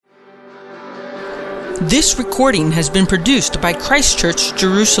This recording has been produced by Christ Church,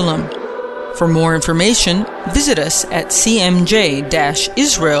 Jerusalem. For more information, visit us at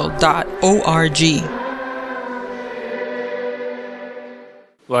cmj-israel.org.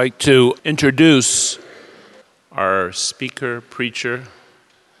 I'd like to introduce our speaker, preacher.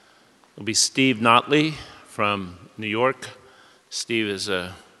 It'll be Steve Notley from New York. Steve is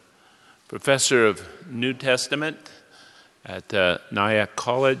a professor of New Testament at Nyack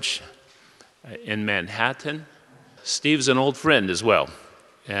College in Manhattan. Steve's an old friend as well.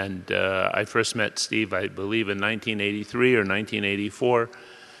 And I first met Steve, I believe, in 1983 or 1984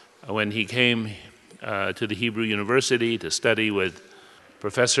 when he came to the Hebrew University to study with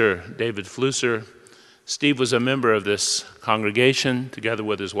Professor David Flusser. Steve was a member of this congregation together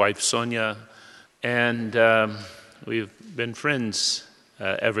with his wife Sonia, and we've been friends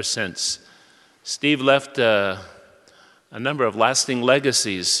ever since. Steve left a number of lasting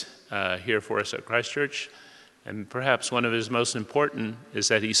legacies here for us at Christ Church, and perhaps one of his most important is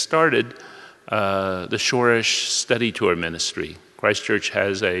that he started the Shoresh Study Tour Ministry. Christ Church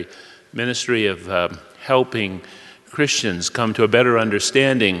has a ministry of helping Christians come to a better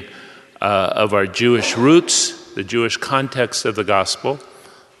understanding of our Jewish roots, the Jewish context of the gospel,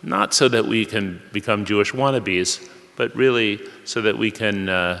 not so that we can become Jewish wannabes, but really so that we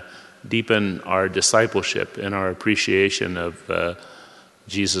can deepen our discipleship and our appreciation of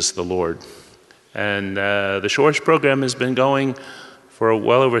Jesus the Lord. And the Shoresh program has been going for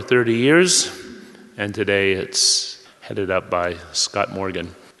well over 30 years, and today it's headed up by Scott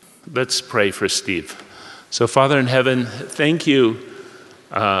Morgan. Let's pray for Steve. So, Father in heaven, thank you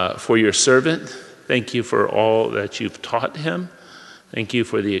for your servant. Thank you for all that you've taught him. Thank you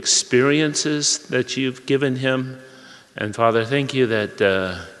for the experiences that you've given him. And Father, thank you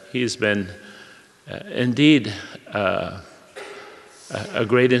that he's been indeed a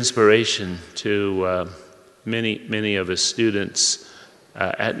great inspiration to many of his students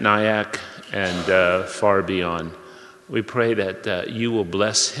at Nyack and far beyond. We pray that you will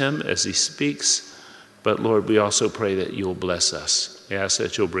bless him as he speaks, but Lord, we also pray that you'll bless us. We ask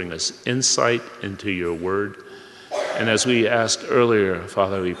that you'll bring us insight into your word. And as we asked earlier,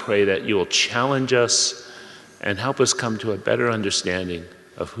 Father, we pray that you'll challenge us and help us come to a better understanding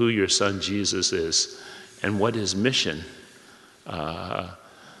of who your son Jesus is and what his mission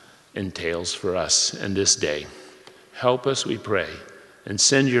entails for us in this day. Help us, we pray, and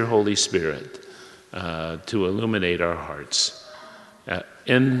send your Holy Spirit to illuminate our hearts.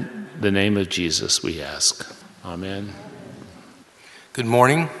 In the name of Jesus, we ask. Amen. Good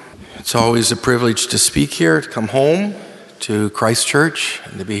morning. It's always a privilege to speak here, to come home to Christ Church,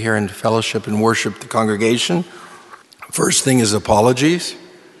 and to be here in fellowship and worship the congregation. First thing is apologies.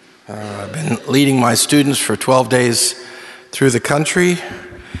 I've been leading my students for 12 days through the country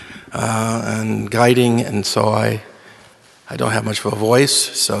and guiding, and so I don't have much of a voice,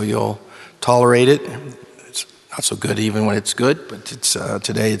 so you'll tolerate it. It's not so good even when it's good, but it's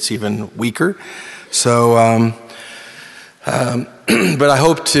today it's even weaker. So, but I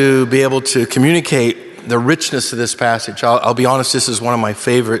hope to be able to communicate the richness of this passage. I'll be honest, this is one of my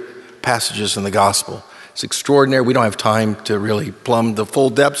favorite passages in the gospel. It's extraordinary. We don't have time to really plumb the full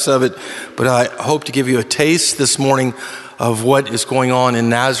depths of it, but I hope to give you a taste this morning of what is going on in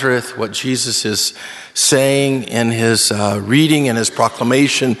Nazareth, what Jesus is saying in his reading and his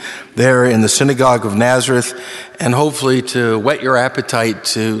proclamation there in the synagogue of Nazareth, and hopefully to whet your appetite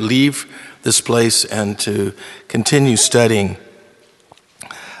to leave this place and to continue studying.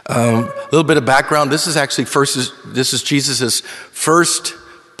 A little bit of background. This is Jesus' first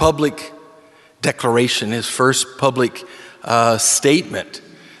public declaration, his first public statement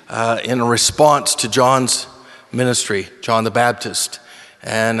in response to John's ministry, John the Baptist.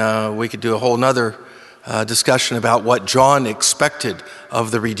 And we could do a whole nother discussion about what John expected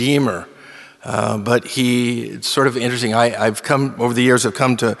of the Redeemer. But it's sort of interesting. I've come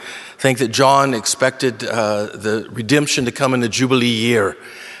to think that John expected the redemption to come in the Jubilee year.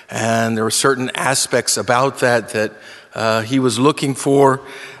 And there were certain aspects about that he was looking for.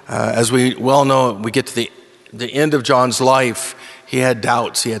 As we well know, we get to the end of John's life, he had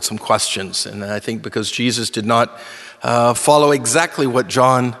doubts, he had some questions. And I think because Jesus did not follow exactly what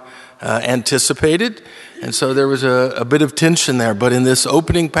John anticipated, and so there was a bit of tension there. But in this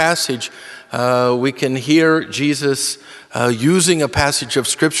opening passage, we can hear Jesus using a passage of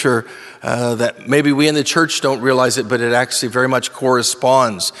Scripture that maybe we in the church don't realize it, but it actually very much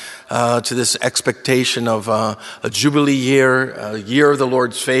corresponds to this expectation of a Jubilee year, a year of the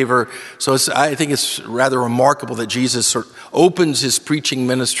Lord's favor. So I think it's rather remarkable that Jesus sort of opens his preaching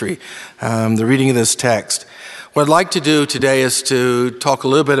ministry, the reading of this text. What I'd like to do today is to talk a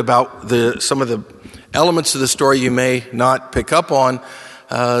little bit about some of the elements of the story you may not pick up on.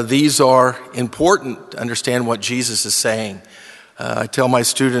 These are important to understand what Jesus is saying. I tell my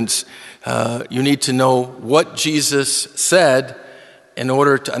students, you need to know what Jesus said in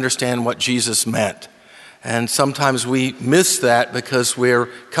order to understand what Jesus meant. And sometimes we miss that because we're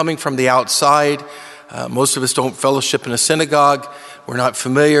coming from the outside. Most of us don't fellowship in a synagogue. We're not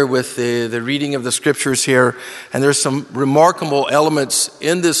familiar with the reading of the scriptures here. And there's some remarkable elements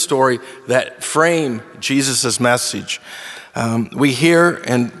in this story that frame Jesus' message. We hear,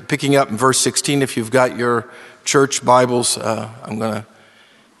 and picking up in verse 16, if you've got your church Bibles, you're going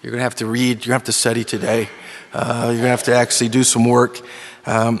to have to read, you're going to have to study today. You're going to have to actually do some work.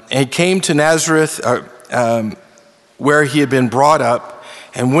 And he came to Nazareth, where he had been brought up,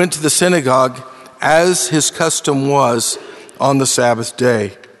 and went to the synagogue as his custom was on the Sabbath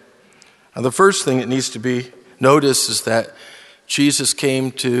day. Now, the first thing that needs to be noticed is that Jesus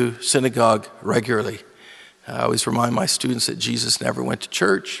came to synagogue regularly. I always remind my students that Jesus never went to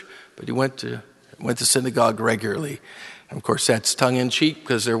church, but he went to synagogue regularly. And of course, that's tongue-in-cheek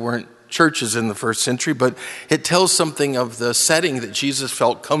because there weren't churches in the first century, but it tells something of the setting that Jesus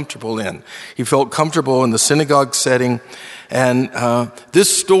felt comfortable in. He felt comfortable in the synagogue setting, and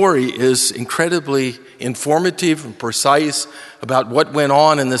this story is incredibly informative and precise about what went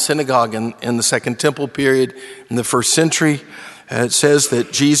on in the synagogue in the Second Temple period in the first century. It says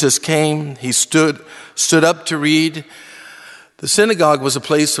that Jesus came, he stood up to read. The synagogue was a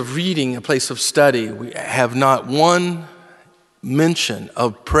place of reading, a place of study. We have not one mention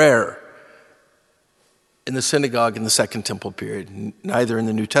of prayer in the synagogue in the Second Temple period, neither in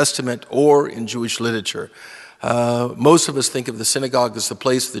the New Testament or in Jewish literature. Most of us think of the synagogue as the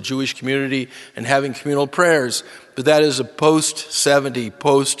place of the Jewish community and having communal prayers, but that is a post-70,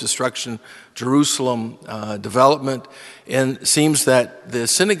 post-destruction Jerusalem development. And it seems that the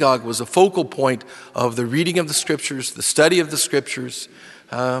synagogue was a focal point of the reading of the scriptures, the study of the scriptures.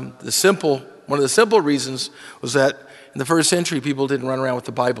 One of the simple reasons was that in the first century, people didn't run around with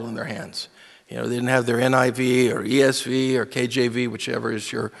the Bible in their hands. They didn't have their NIV or ESV or KJV, whichever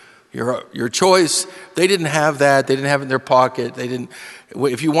is your choice. They didn't have that. They didn't have it in their pocket.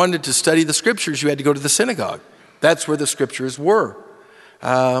 If you wanted to study the scriptures, you had to go to the synagogue. That's where the scriptures were.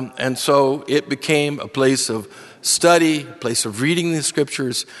 And so it became a place of study, a place of reading the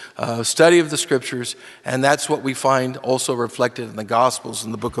scriptures, study of the scriptures, and that's what we find also reflected in the Gospels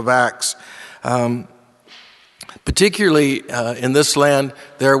in the book of Acts. Particularly in this land,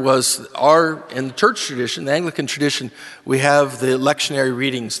 there was in the church tradition, the Anglican tradition, we have the lectionary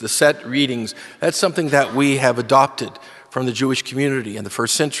readings, the set readings. That's something that we have adopted from the Jewish community. In the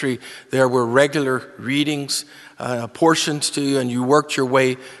first century, there were regular readings, portions to you, and you worked your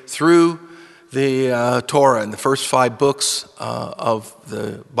way through the Torah and the first 5 books of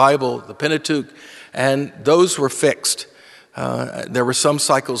the Bible, the Pentateuch, and those were fixed. There were some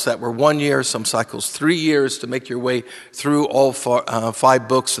cycles that were 1 year, some cycles 3 years to make your way through all 5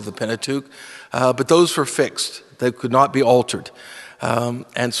 books of the Pentateuch, but those were fixed. They could not be altered.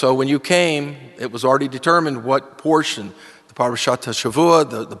 And so when you came, it was already determined what portion, the Parashat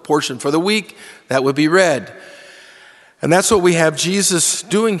HaShavua, the portion for the week, that would be read. And that's what we have Jesus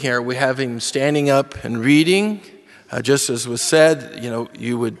doing here. We have him standing up and reading, just as was said.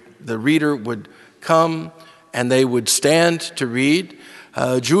 The reader would come and they would stand to read.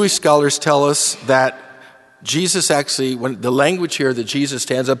 Jewish scholars tell us that Jesus actually, when the language here that Jesus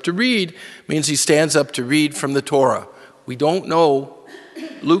stands up to read means he stands up to read from the Torah. We don't know.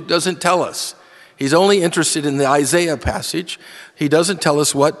 Luke doesn't tell us. He's only interested in the Isaiah passage. He doesn't tell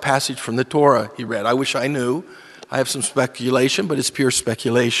us what passage from the Torah he read. I wish I knew. I have some speculation, but it's pure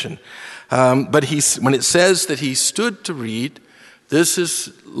speculation. But when it says that he stood to read, this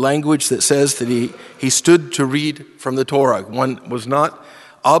is language that says that he stood to read from the Torah. One was not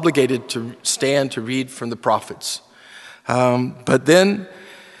obligated to stand to read from the prophets. But then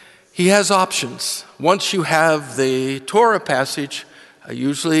he has options. Once you have the Torah passage,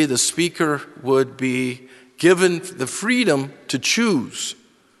 usually the speaker would be given the freedom to choose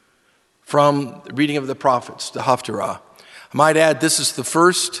from the reading of the prophets, the Haftarah. I might add, this is the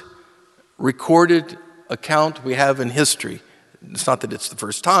first recorded account we have in history. It's not that it's the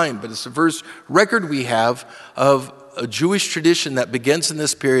first time, but it's the first record we have of a Jewish tradition that begins in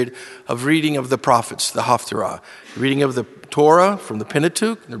this period of reading of the prophets, the Haftarah, reading of the Torah from the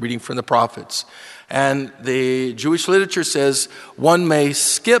Pentateuch, and the reading from the prophets. And the Jewish literature says one may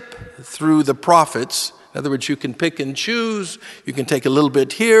skip through the prophets. In other words, you can pick and choose. You can take a little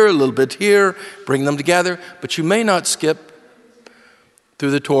bit here, bring them together, but you may not skip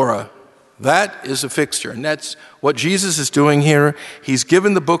through the Torah. That is a fixture, and that's what Jesus is doing here. He's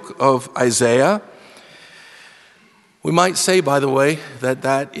given the book of Isaiah, We might say, by the way, that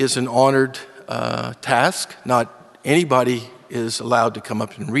that is an honored task. Not anybody is allowed to come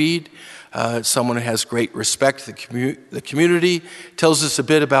up and read. Someone who has great respect for the community, tells us a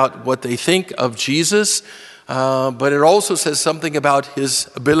bit about what they think of Jesus, but it also says something about his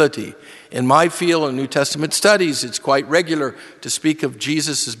ability. In my field in New Testament studies, it's quite regular to speak of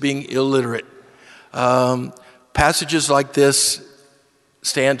Jesus as being illiterate. Passages like this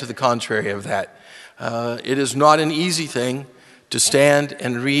stand to the contrary of that. It is not an easy thing to stand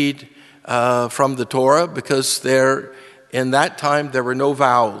and read from the Torah, because in that time there were no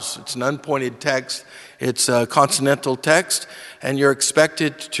vowels. It's an unpointed text. It's a consonantal text, and you're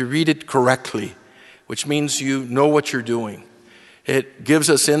expected to read it correctly, which means you know what you're doing. It gives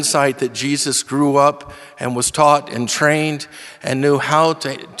us insight that Jesus grew up and was taught and trained and knew how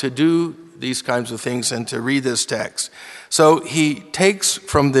to do these kinds of things and to read this text. So he takes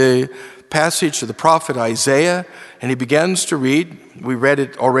from the passage of the prophet Isaiah and he begins to read. We read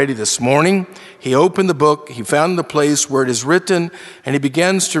it already this morning. He opened the book, he found the place where it is written, and he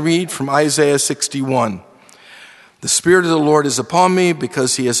begins to read from Isaiah 61. The Spirit of the Lord is upon me,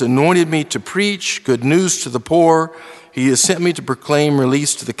 because he has anointed me to preach good news to the poor. He has sent me to proclaim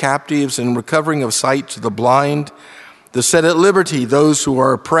release to the captives and recovering of sight to the blind, to set at liberty those who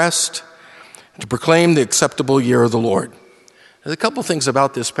are oppressed, to proclaim the acceptable year of the Lord. There's a couple things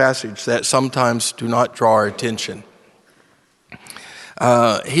about this passage that sometimes do not draw our attention.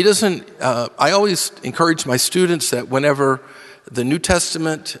 I always encourage my students that whenever the New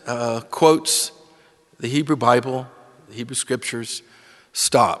Testament quotes the Hebrew Bible, the Hebrew Scriptures,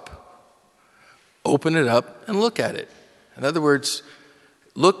 stop, open it up, and look at it. In other words,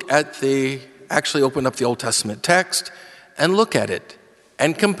 actually open up the Old Testament text and look at it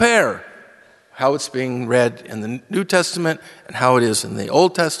and compare how it's being read in the New Testament and how it is in the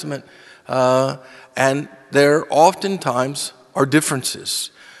Old Testament. And there oftentimes are differences.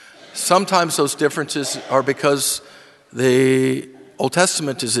 Sometimes those differences are because the Old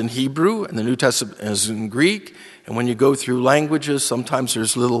Testament is in Hebrew and the New Testament is in Greek. And when you go through languages, sometimes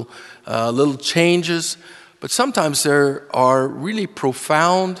there's little changes. But sometimes there are really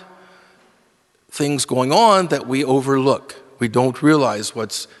profound things going on that we overlook. We don't realize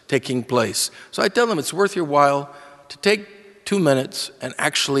what's taking place. So I tell them it's worth your while to take 2 minutes and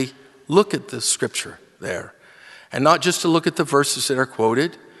actually look at the scripture there. And not just to look at the verses that are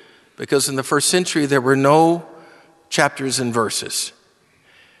quoted, because in the first century there were no chapters and verses.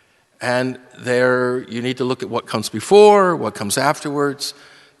 And there you need to look at what comes before, what comes afterwards,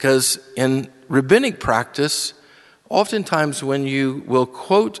 because in rabbinic practice, oftentimes when you will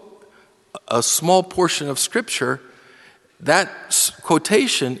quote a small portion of scripture, that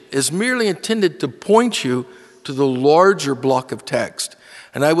quotation is merely intended to point you to the larger block of text.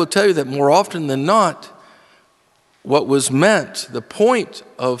 And I will tell you that more often than not, what was meant, the point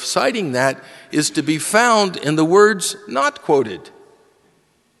of citing that, is to be found in the words not quoted.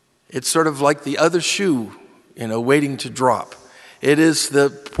 It's sort of like the other shoe, waiting to drop. It is the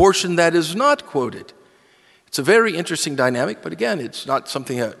portion that is not quoted. It's a very interesting dynamic, but again, it's not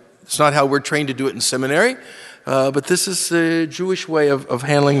how we're trained to do it in seminary. But this is the Jewish way of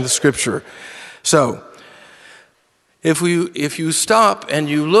handling the scripture. So, if you stop and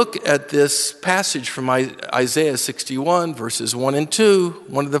you look at this passage from Isaiah 61, verses 1 and 2,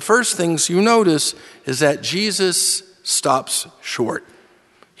 one of the first things you notice is that Jesus stops short.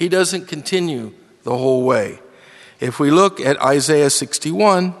 He doesn't continue the whole way. If we look at Isaiah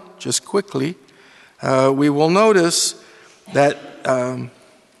 61, just quickly, we will notice that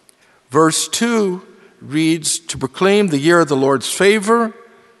verse 2 reads, to proclaim the year of the Lord's favor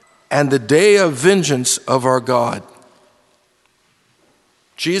and the day of vengeance of our God.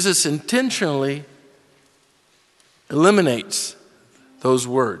 Jesus intentionally eliminates those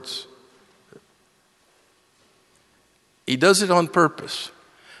words. He does it on purpose.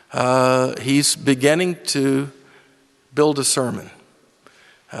 He's beginning to build a sermon.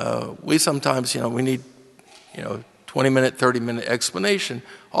 We sometimes, we need, 20-minute, 30-minute explanation.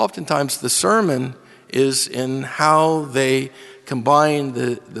 Oftentimes the sermon is in how they combine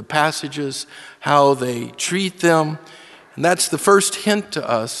the passages, how they treat them. And that's the first hint to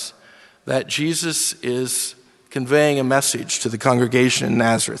us that Jesus is conveying a message to the congregation in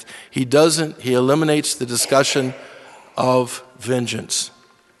Nazareth. He eliminates the discussion of vengeance.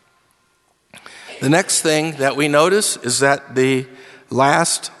 The next thing that we notice is that the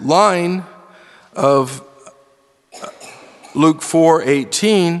last line of Luke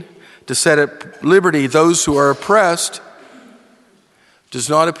 4:18, to set at liberty those who are oppressed, does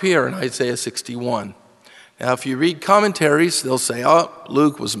not appear in Isaiah 61. Now, if you read commentaries, they'll say, oh,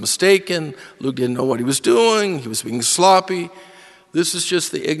 Luke was mistaken. Luke didn't know what he was doing. He was being sloppy. This is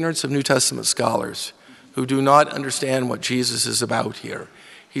just the ignorance of New Testament scholars who do not understand what Jesus is about here.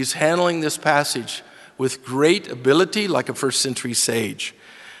 He's handling this passage with great ability, like a first century sage.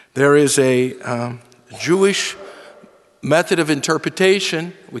 There is a Jewish method of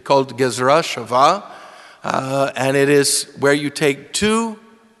interpretation, we call it Gezerah Shavah, and it is where you take two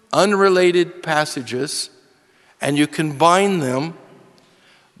unrelated passages and you combine them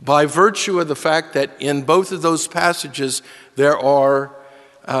by virtue of the fact that in both of those passages there are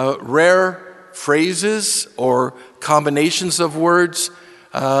rare phrases or combinations of words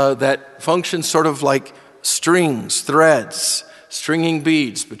that function sort of like strings, threads, stringing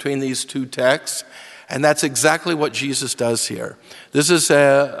beads between these two texts. And that's exactly what Jesus does here. This is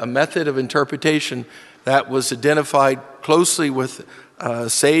a method of interpretation that was identified closely with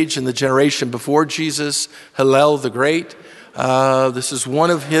sage in the generation before Jesus, Hillel the Great. This is one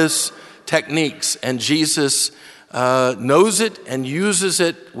of his techniques, and Jesus knows it and uses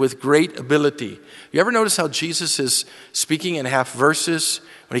it with great ability. You ever notice how Jesus is speaking in half verses?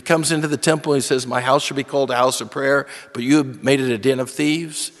 When he comes into the temple, he says, my house shall be called a house of prayer, but you have made it a den of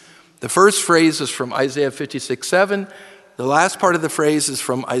thieves. The first phrase is from Isaiah 56:7. The last part of the phrase is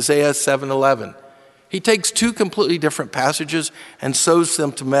from Isaiah 7:11. He takes two completely different passages and sews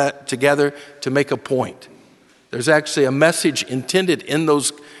them together to make a point. There's actually a message intended in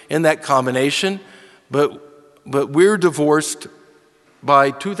that combination, but we're divorced by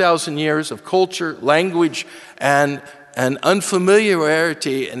 2,000 years of culture, language, and an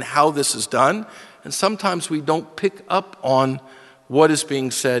unfamiliarity in how this is done. And sometimes we don't pick up on what is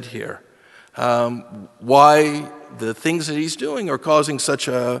being said here. Why the things that he's doing are causing such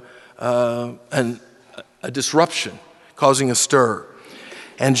a disruption, causing a stir.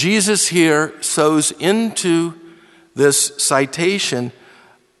 And Jesus here sows into this citation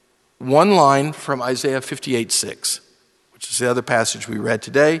one line from Isaiah 58:6, which is the other passage we read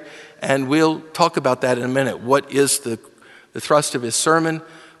today. And we'll talk about that in a minute. What is the thrust of his sermon?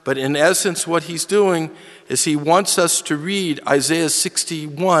 But in essence, what he's doing is he wants us to read Isaiah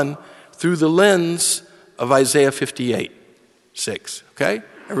 61 through the lens of Isaiah 58:6. Okay?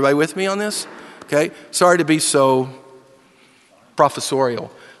 Everybody with me on this? Okay? Sorry to be so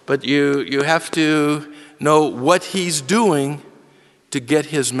professorial, but you have to know what he's doing to get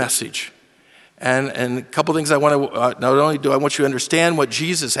his message. And a couple things I want to, not only do I want you to understand what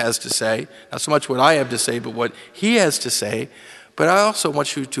Jesus has to say, not so much what I have to say, but what he has to say, but I also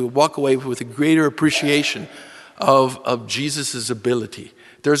want you to walk away with a greater appreciation of Jesus' ability.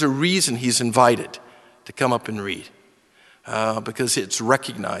 There's a reason he's invited to come up and read, because it's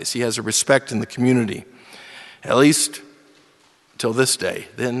recognized. He has a respect in the community, at least till this day.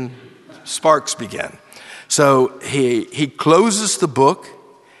 Then sparks began. So he closes the book,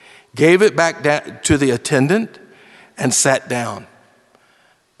 gave it back to the attendant, and sat down.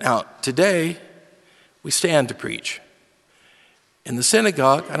 Now, today, we stand to preach. In the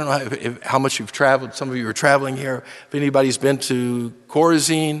synagogue, I don't know how much you've traveled. Some of you are traveling here. If anybody's been to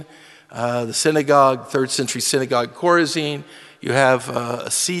Chorazin, the synagogue, 3rd century synagogue, Chorazin, you have a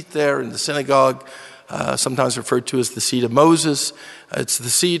seat there in the synagogue, sometimes referred to as the seat of Moses. It's the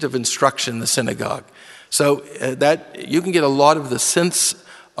seat of instruction in the synagogue. So that you can get a lot of the sense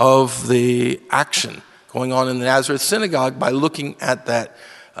of the action going on in the Nazareth synagogue by looking at that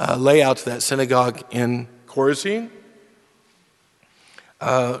layout of that synagogue in Chorazin.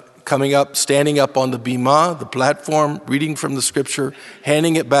 Coming up, standing up on the bima, the platform, reading from the scripture,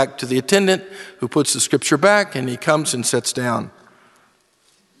 handing it back to the attendant who puts the scripture back, and he comes and sits down.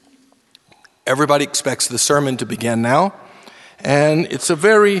 Everybody expects the sermon to begin now, and it's a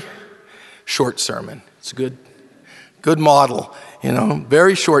very short sermon. It's a good model,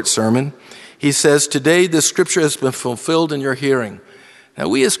 very short sermon. He says, today this scripture has been fulfilled in your hearing. Now,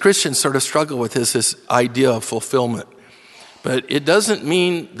 we as Christians sort of struggle with this idea of fulfillment. But it doesn't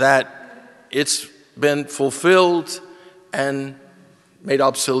mean that it's been fulfilled and made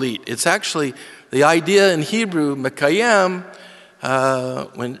obsolete. It's actually the idea in Hebrew, mekayem,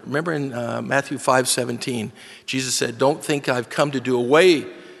 remember in Matthew 5:17, Jesus said, don't think I've come to do away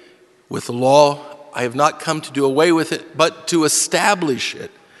with the law. I have not come to do away with it, but to establish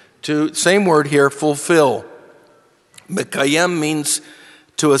it. Same word here, fulfill. Mekayem means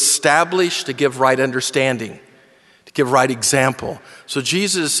to establish, to give right understanding, to give right example. So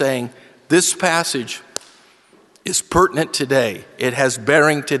Jesus is saying, this passage is pertinent today. It has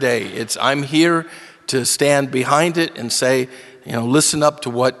bearing today. I'm here to stand behind it and say, listen up to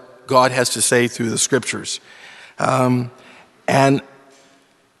what God has to say through the scriptures. And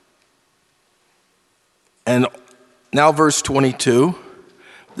And now verse 22.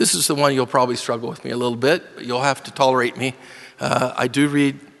 This is the one you'll probably struggle with me a little bit, but you'll have to tolerate me. I do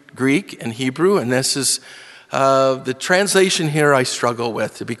read Greek and Hebrew, and this is the translation here I struggle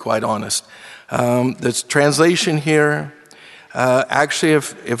with, to be quite honest. This translation here, actually,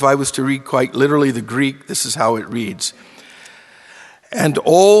 if I was to read quite literally the Greek, this is how it reads. And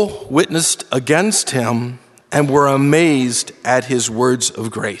all witnessed against him and were amazed at his words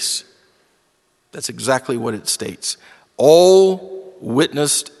of grace. That's exactly what it states. All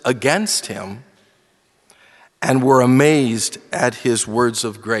witnessed against him and were amazed at his words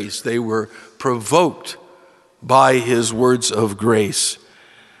of grace. They were provoked by his words of grace.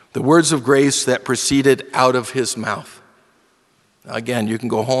 The words of grace that proceeded out of his mouth. Again, you can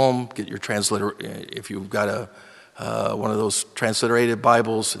go home, get your translator, if you've got one of those transliterated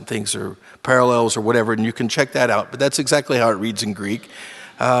Bibles and things, or parallels or whatever, and you can check that out. But that's exactly how it reads in Greek.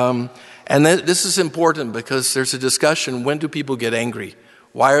 And this is important because there's a discussion, when do people get angry?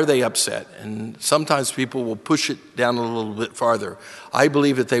 Why are they upset? And sometimes people will push it down a little bit farther. I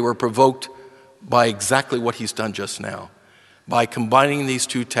believe that they were provoked by exactly what he's done just now, by combining these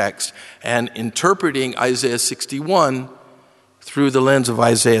two texts and interpreting Isaiah 61 through the lens of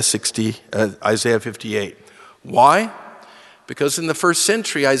Isaiah 58. Why? Because in the first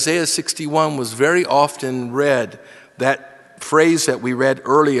century, Isaiah 61 was very often read, that phrase that we read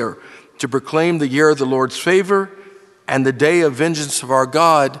earlier, to proclaim the year of the Lord's favor and the day of vengeance of our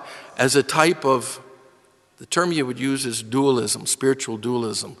God, as a type of, the term you would use is dualism, spiritual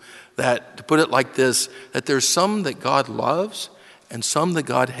dualism. That, to put it like this, that there's some that God loves and some that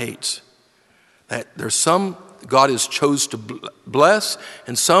God hates. That there's some God has chosen to bless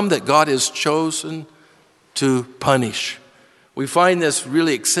and some that God has chosen to punish. We find this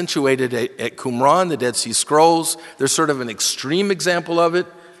really accentuated at Qumran, the Dead Sea Scrolls. There's sort of an extreme example of it.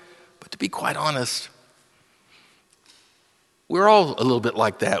 But to be quite honest, we're all a little bit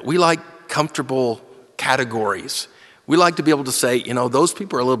like that. We like comfortable categories. We like to be able to say, those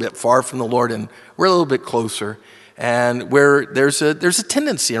people are a little bit far from the Lord and we're a little bit closer. And where there's a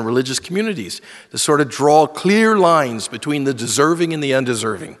tendency in religious communities to sort of draw clear lines between the deserving and the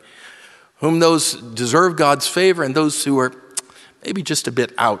undeserving, whom those deserve God's favor and those who are maybe just a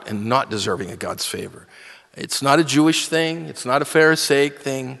bit out and not deserving of God's favor. It's not a Jewish thing. It's not a Pharisaic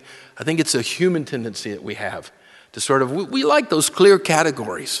thing. I think it's a human tendency that we have to sort of, we like those clear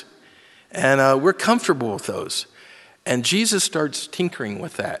categories, and we're comfortable with those. And Jesus starts tinkering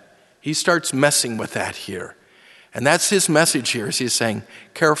with that. He starts messing with that here. And that's his message here, is he's saying,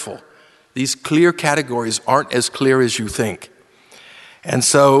 careful. These clear categories aren't as clear as you think. And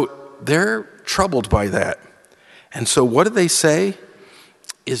so they're troubled by that. And so what do they say?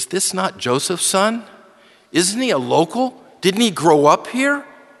 Is this not Joseph's son? Isn't he a local? Didn't he grow up here?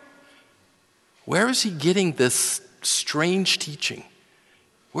 Where is he getting this strange teaching?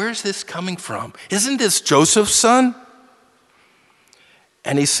 Where is this coming from? Isn't this Joseph's son?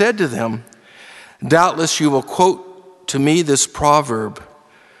 And he said to them, doubtless you will quote to me this proverb,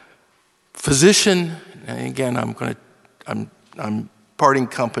 physician, and again I'm parting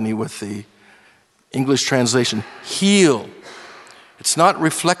company with the English translation, heal. It's not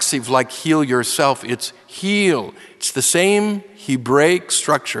reflexive like heal yourself, it's heal. It's the same Hebraic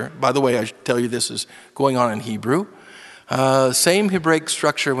structure. By the way, I should tell you this is going on in Hebrew. Same Hebraic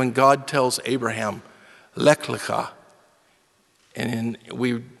structure when God tells Abraham, lech lecha. And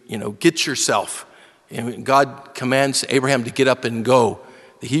get yourself. And God commands Abraham to get up and go.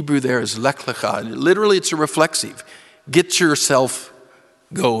 The Hebrew there is lech lecha. Literally, it's a reflexive. Get yourself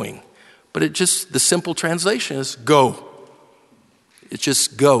going. But the simple translation is go. It's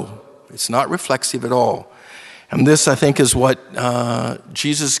just go. It's not reflexive at all. And this, I think, is what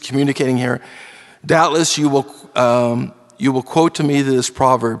Jesus is communicating here. Doubtless you will quote to me this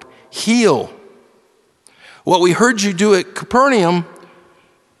proverb, heal. What we heard you do at Capernaum,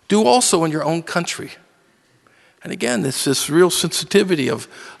 do also in your own country. And again, this real sensitivity of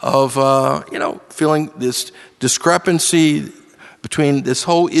feeling this discrepancy between this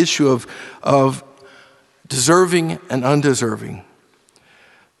whole issue of deserving and undeserving.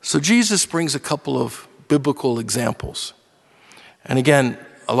 So Jesus brings a couple of biblical examples. And again,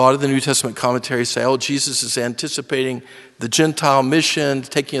 a lot of the New Testament commentaries say, Jesus is anticipating the Gentile mission,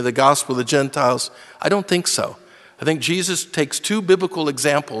 taking of the gospel of the Gentiles. I don't think so. I think Jesus takes two biblical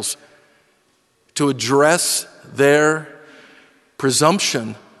examples to address their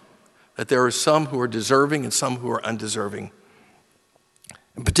presumption that there are some who are deserving and some who are undeserving.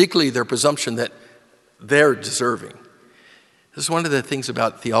 And particularly their presumption that they're deserving. This is one of the things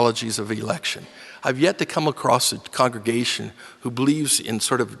about theologies of election. I've yet to come across a congregation who believes in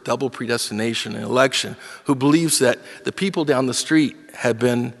sort of double predestination and election, who believes that the people down the street have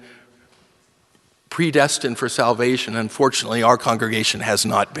been predestined for salvation. Unfortunately, our congregation has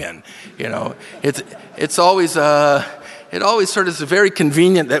not been. It's always it always sort of is very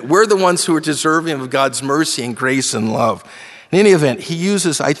convenient that we're the ones who are deserving of God's mercy and grace and love. In any event, he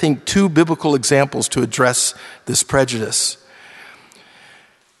uses, I think, two biblical examples to address this prejudice.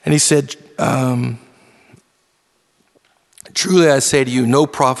 And he said, truly I say to you, no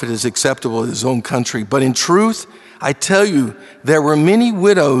prophet is acceptable in his own country. But in truth, I tell you, there were many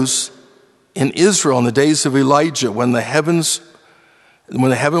widows in Israel in the days of Elijah when the heaven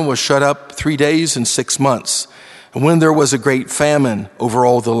was shut up 3 days and 6 months, and when there was a great famine over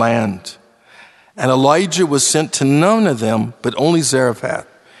all the land. And Elijah was sent to none of them, but only Zarephath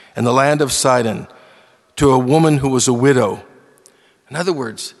in the land of Sidon, to a woman who was a widow. In other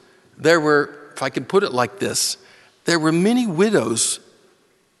words, there were, if I can put it like this, there were many widows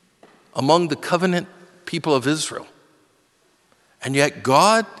among the covenant people of Israel. And yet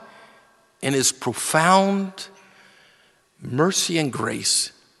God, in his profound mercy and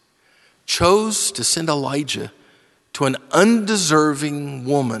grace, chose to send Elijah to an undeserving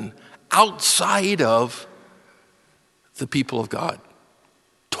woman outside of the people of God.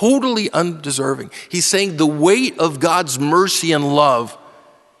 Totally undeserving. He's saying the weight of God's mercy and love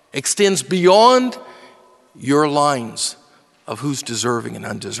extends beyond your lines of who's deserving and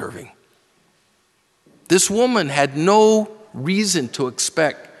undeserving. This woman had no reason to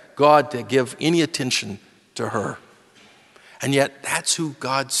expect God to give any attention to her. And yet that's who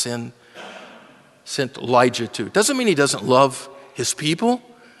God sent Elijah to. Doesn't mean he doesn't love his people,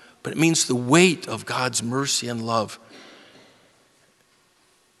 but it means the weight of God's mercy and love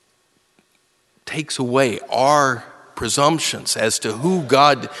takes away our presumptions as to who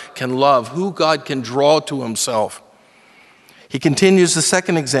God can love, who God can draw to himself. He continues the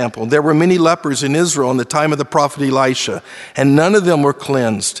second example. There were many lepers in Israel in the time of the prophet Elisha, and none of them were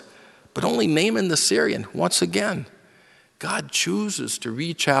cleansed, but only Naaman the Syrian. Once again, God chooses to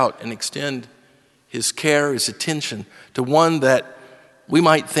reach out and extend his care, his attention to one that we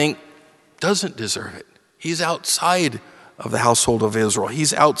might think doesn't deserve it. He's outside of the household of Israel.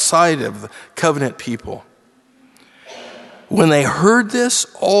 He's outside of the covenant people. When they heard this,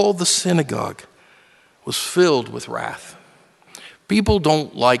 all the synagogue was filled with wrath. People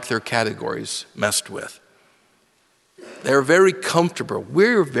don't like their categories messed with. They're very comfortable.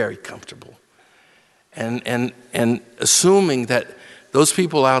 We're very comfortable. And assuming that those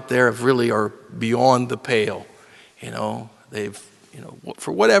people out there really are beyond the pale. They've,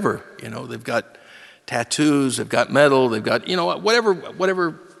 for whatever, they've got tattoos, they've got metal, they've got,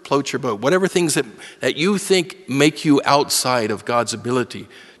 whatever floats your boat, whatever things that you think make you outside of God's ability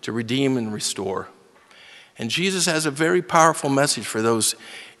to redeem and restore. And Jesus has a very powerful message for those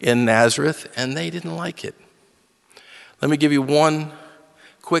in Nazareth, and they didn't like it. Let me give you one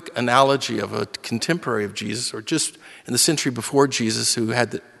quick analogy of a contemporary of Jesus, or just in the century before Jesus, who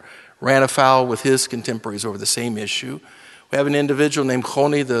ran afoul with his contemporaries over the same issue. We have an individual named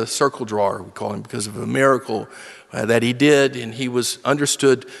Choni the circle drawer, we call him, because of a miracle that he did, and he was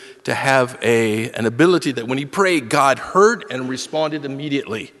understood to have an ability that when he prayed, God heard and responded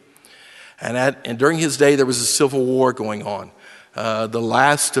immediately. And during his day, there was a civil war going on. The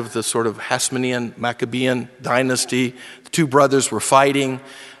last of the sort of Hasmonean Maccabean dynasty. The two brothers were fighting,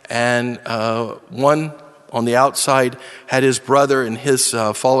 and one on the outside had his brother and his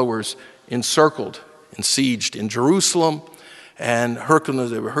followers encircled and sieged in Jerusalem. And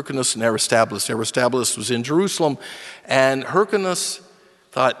Hyrcanus and Aristobulus. Aristobulus was in Jerusalem, and Hyrcanus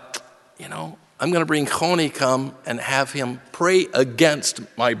thought, I'm going to bring Choni come and have him pray against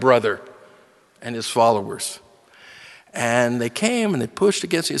my brother and his followers. And they came and they pushed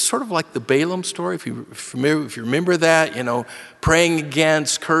against it. It's sort of like the Balaam story, if you remember that, praying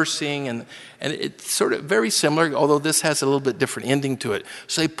against, cursing, and it's sort of very similar, although this has a little bit different ending to it.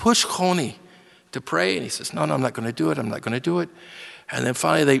 So they push Choni to pray, and he says, no, I'm not going to do it, I'm not going to do it. And then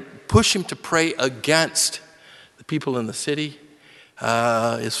finally they push him to pray against the people in the city,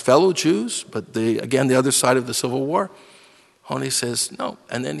 his fellow Jews, but the other side of the civil war. Choni says, no.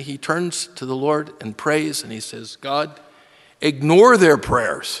 And then he turns to the Lord and prays, and he says, God, ignore their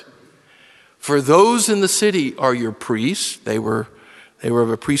prayers. For those in the city are your priests. They were of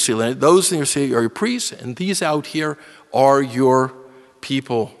a priestly lineage. Those in your city are your priests, and these out here are your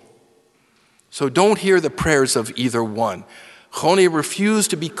people. So don't hear the prayers of either one. Choni refused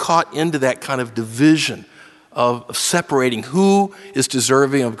to be caught into that kind of division of separating who is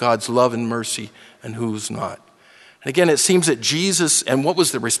deserving of God's love and mercy and who's not. And again, it seems that Jesus, and what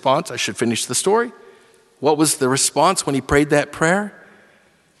was the response? I should finish the story. What was the response when he prayed that prayer?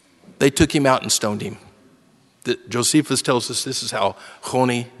 They took him out and stoned him. Josephus tells us this is how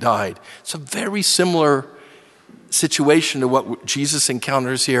Choni died. It's a very similar situation to what Jesus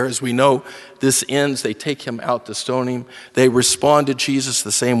encounters here. As we know, this ends, they take him out to stone him. They respond to Jesus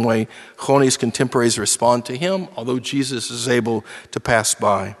the same way Choni's contemporaries respond to him, although Jesus is able to pass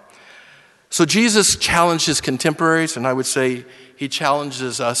by. So Jesus challenged his contemporaries, and I would say he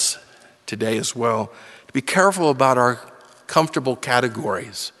challenges us today as well, to be careful about our comfortable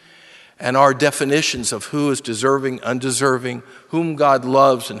categories and our definitions of who is deserving, undeserving, whom God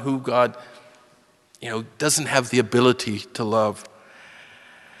loves and who God doesn't have the ability to love.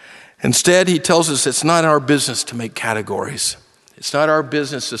 Instead, he tells us it's not our business to make categories. It's not our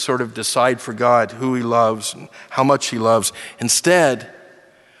business to sort of decide for God who he loves and how much he loves. Instead,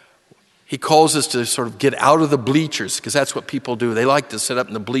 he calls us to sort of get out of the bleachers, because that's what people do. They like to sit up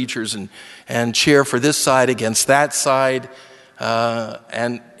in the bleachers and cheer for this side against that side.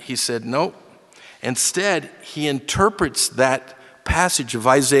 And he said, no. Instead, he interprets that passage of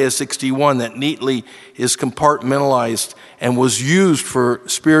Isaiah 61 that neatly is compartmentalized and was used for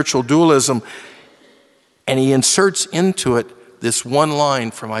spiritual dualism, and he inserts into it this one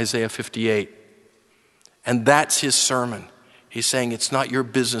line from Isaiah 58. And that's his sermon. He's saying it's not your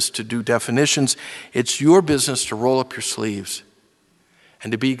business to do definitions. It's your business to roll up your sleeves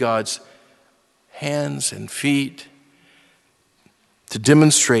and to be God's hands and feet, to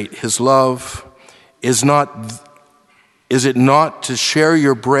demonstrate his love. Is it not to share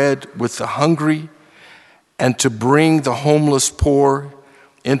your bread with the hungry and to bring the homeless poor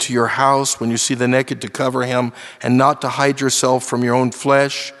into your house when you see the naked, to cover him and not to hide yourself from your own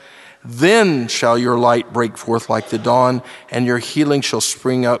flesh? Then shall your light break forth like the dawn, and your healing shall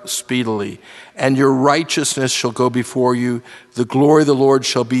spring up speedily, and your righteousness shall go before you. The glory of the Lord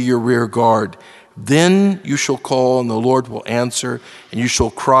shall be your rear guard. Then you shall call, and the Lord will answer, and you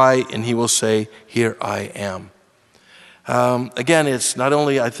shall cry, and he will say, here I am. Again, it's not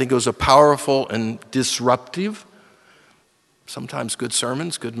only, I think it was a powerful and disruptive. Sometimes good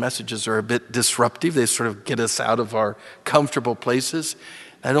sermons, good messages are a bit disruptive. They sort of get us out of our comfortable places.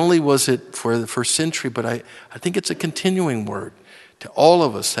 Not only was it for the first century, but I think it's a continuing word to all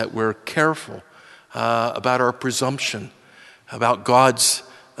of us, that we're careful about our presumption, about God's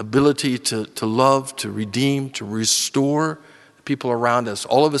ability to love, to redeem, to restore the people around us.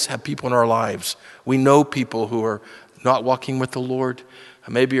 All of us have people in our lives. We know people who are not walking with the Lord,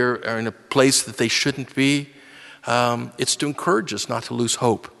 maybe are in a place that they shouldn't be. It's to encourage us not to lose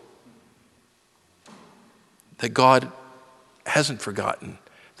hope, that God hasn't forgotten,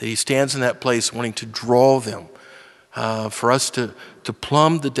 that he stands in that place wanting to draw them, for us to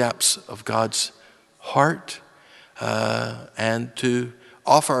plumb the depths of God's heart, and to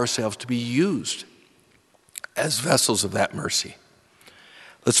offer ourselves to be used as vessels of that mercy.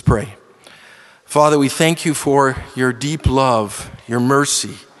 Let's pray. Father, we thank you for your deep love, your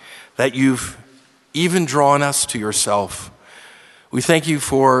mercy, that you've even drawn us to yourself. We thank you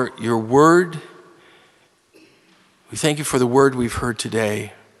for your word. We thank you for the word we've heard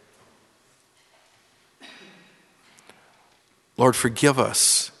today. Lord, forgive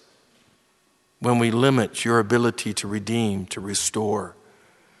us when we limit your ability to redeem, to restore,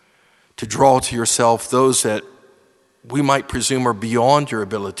 to draw to yourself those that we might presume are beyond your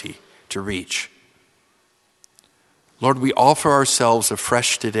ability to reach. Lord, we offer ourselves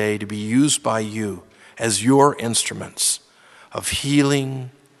afresh today to be used by you as your instruments of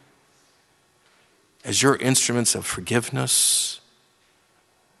healing, as your instruments of forgiveness,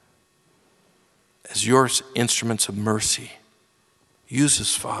 as your instruments of mercy. Use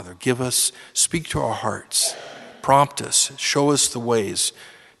us, Father. Speak to our hearts, prompt us, show us the ways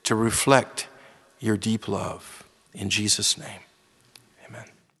to reflect your deep love. In Jesus' name, amen.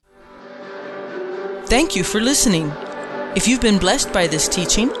 Thank you for listening. If you've been blessed by this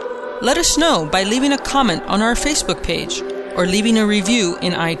teaching, let us know by leaving a comment on our Facebook page or leaving a review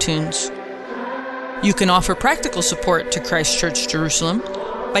in iTunes. You can offer practical support to Christ Church Jerusalem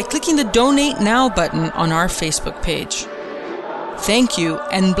by clicking the Donate Now button on our Facebook page. Thank you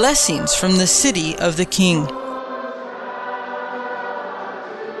and blessings from the City of the King.